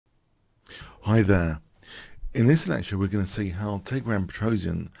Hi there. In this lecture we're going to see how Tigran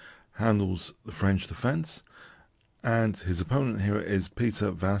Petrosian handles the French defense, and his opponent here is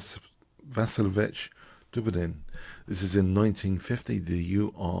Peter Vasilievich Dubinin. This is in 1950, the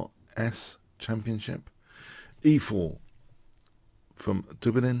URS championship. E4 from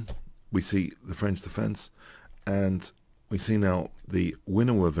Dubinin. We see the French defense, and we see now the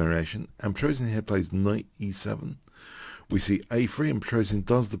winner variation, and Petrosian here plays knight e7. We see a3, and Petrosian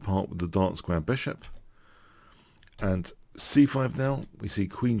does depart with the dark square bishop. And c5 now, we see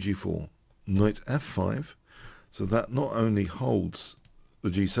queen g4, knight f5. So that not only holds the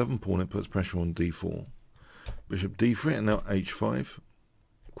g7 pawn, it puts pressure on d4. Bishop d3, and now h5.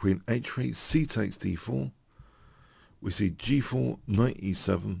 Queen h3, c takes d4. We see g4, knight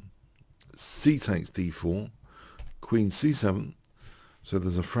e7, c takes d4, queen c7. So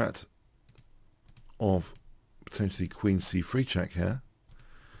there's a threat of potentially queen c3 check here.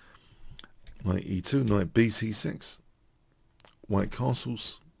 Knight e2, knight b c6, white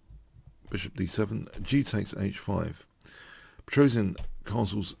castles, bishop d7, g takes h5. Petrosian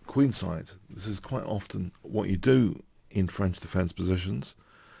castles queenside. This is quite often what you do in French defense positions.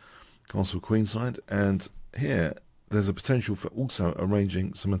 Castle queenside, and here there's a potential for also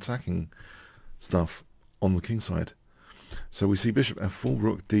arranging some attacking stuff on the kingside. So we see bishop f4,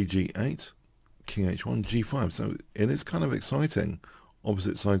 rook dg8, king h1, g5. So it is kind of exciting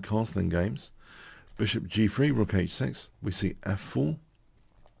opposite side castling games. Bishop g3, rook h6. We see f4,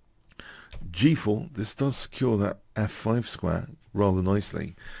 g4. This does secure that f5 square rather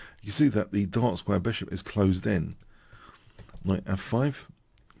nicely. You see that the dark square bishop is closed in. Knight f5.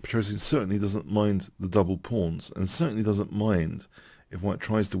 Petrosian certainly doesn't mind the double pawns, and certainly doesn't mind if white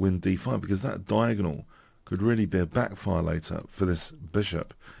tries to win d5, because that diagonal could really be a backfire later for this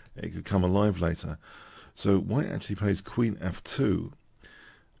bishop. It could come alive later. So white actually plays queen f2,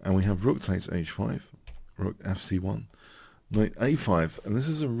 and we have rook takes h5, rook fc1, knight a5, and this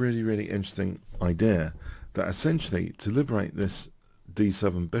is a really interesting idea, that essentially to liberate this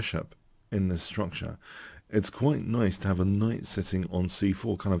d7 bishop in this structure, it's quite nice to have a knight sitting on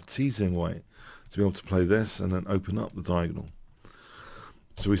c4, kind of teasing white to be able to play this and then open up the diagonal.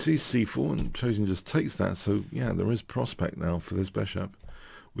 So we see c4, and Petrosian just takes that. So yeah, there is prospect now for this bishop.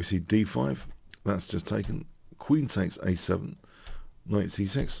 We see d5, that's just taken. Queen takes a7, knight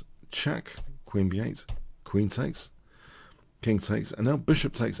c6, check, queen b8, queen takes, king takes, and now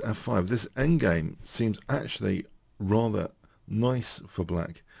bishop takes f5. This endgame seems actually rather nice for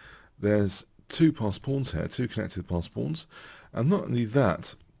black. There's two passed pawns here, two connected passed pawns, and not only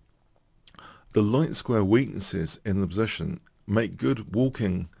that, the light square weaknesses in the position make good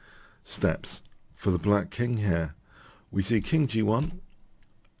walking steps for the black king here. We see king g1,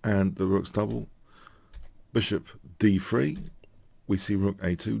 and the rook's double, bishop d3, we see rook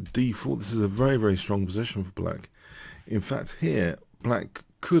a2, d4. This is a very strong position for black. In fact, here black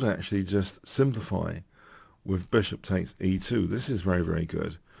could actually just simplify with bishop takes e2. This is very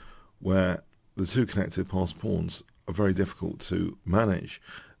good, where the two connected passed pawns are very difficult to manage.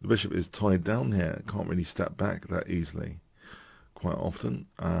 The bishop is tied down here, can't really step back that easily quite often.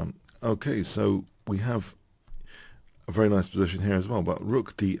 Okay, so we have a very nice position here as well, but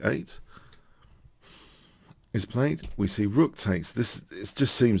rook d8 is played. We see rook takes. This, it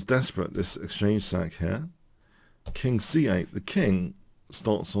just seems desperate, this exchange sack here. King c8. The king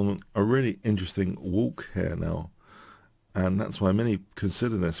starts on a really interesting walk here now, and that's why many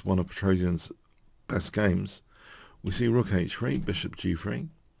consider this one of Petrosian's best games. We see rook h3, bishop g3,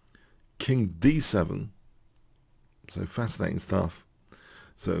 king d7. So fascinating stuff.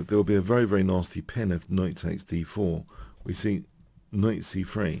 So there will be a very nasty pin if knight takes d4. We see knight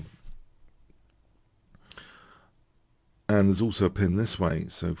c3, and there's also a pin this way.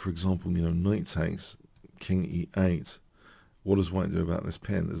 So for example, you know, knight takes, king e8. What does white do about this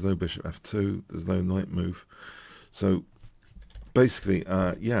pin? There's no bishop f2, there's no knight move. So basically,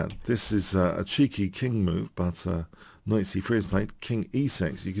 yeah, this is a cheeky king move, but knight c3 is played, king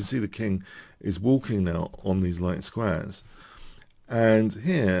e6. You can see the king is walking now on these light squares. And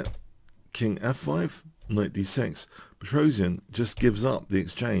here, king f5, knight d6. Petrosian just gives up the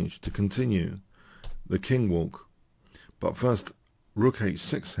exchange to continue the king walk. But first, rook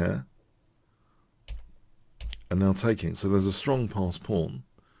h6 here, and now taking. So there's a strong passed pawn.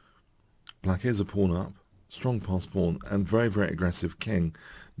 Black is a pawn up, strong passed pawn, and very aggressive king.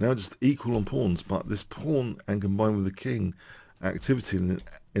 Now just equal on pawns, but this pawn and combined with the king activity in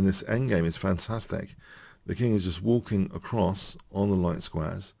this endgame is fantastic. The king is just walking across on the light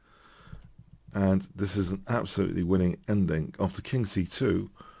squares, and this is an absolutely winning ending. After king c2,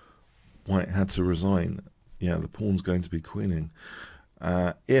 white had to resign. Yeah, the pawn's going to be queening.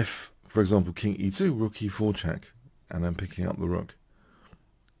 If For example, king e2, rook e4 check, and then picking up the rook.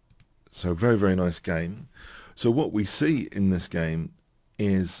 So very, very nice game. So what we see in this game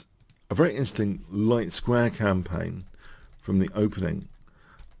is a very interesting light square campaign from the opening.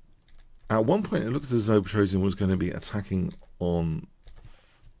 At one point it looked as though Petrosian was going to be attacking on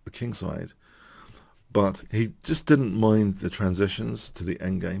the king side, but he just didn't mind the transitions to the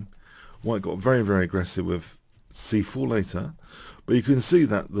endgame. White got very, very aggressive with c4 later, but you can see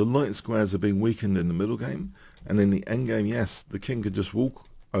that the light squares are being weakened in the middle game, and in the endgame, yes, the king could just walk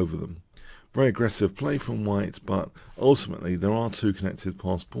over them. Very aggressive play from white, but ultimately there are two connected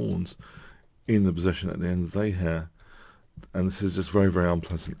passed pawns in the position at the end of the day here, and this is just very, very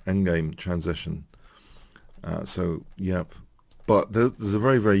unpleasant endgame transition. So, yep. But there's a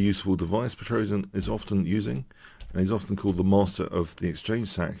very, very useful device Petrosian is often using, and he's often called the master of the exchange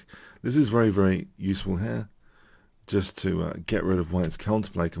sack. This is very, very useful here, just to get rid of white's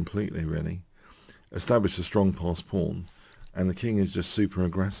counterplay completely, really. Establish a strong passed pawn, and the king is just super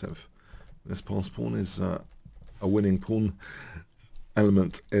aggressive. This passed pawn is a winning pawn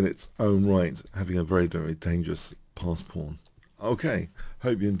element in its own right, having a very, very dangerous passed pawn. Okay,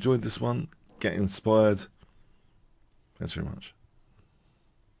 hope you enjoyed this one. Get inspired. Thanks very much.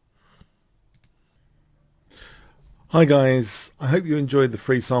 Hi guys, I hope you enjoyed the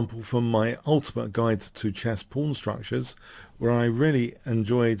free sample from my ultimate guide to chess pawn structures, where I really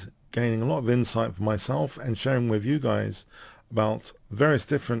enjoyed gaining a lot of insight for myself and sharing with you guys about various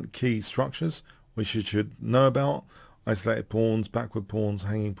different key structures which you should know about: isolated pawns, backward pawns,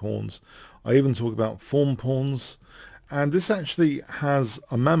 hanging pawns. I even talk about form pawns, and this actually has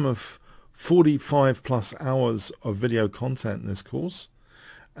a mammoth 45 plus hours of video content in this course,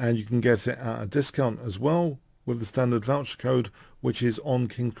 and you can get it at a discount as well with the standard voucher code, which is on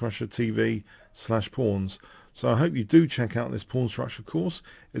Kingscrusher TV/pawns. So I hope you do check out this pawn structure course.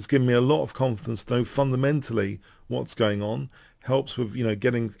 It's given me a lot of confidence to know fundamentally what's going on. Helps with, you know,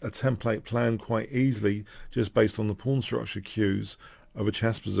 getting a template plan quite easily just based on the pawn structure cues of a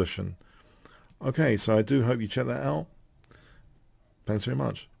chess position. Okay, so I do hope you check that out. Thanks very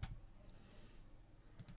much.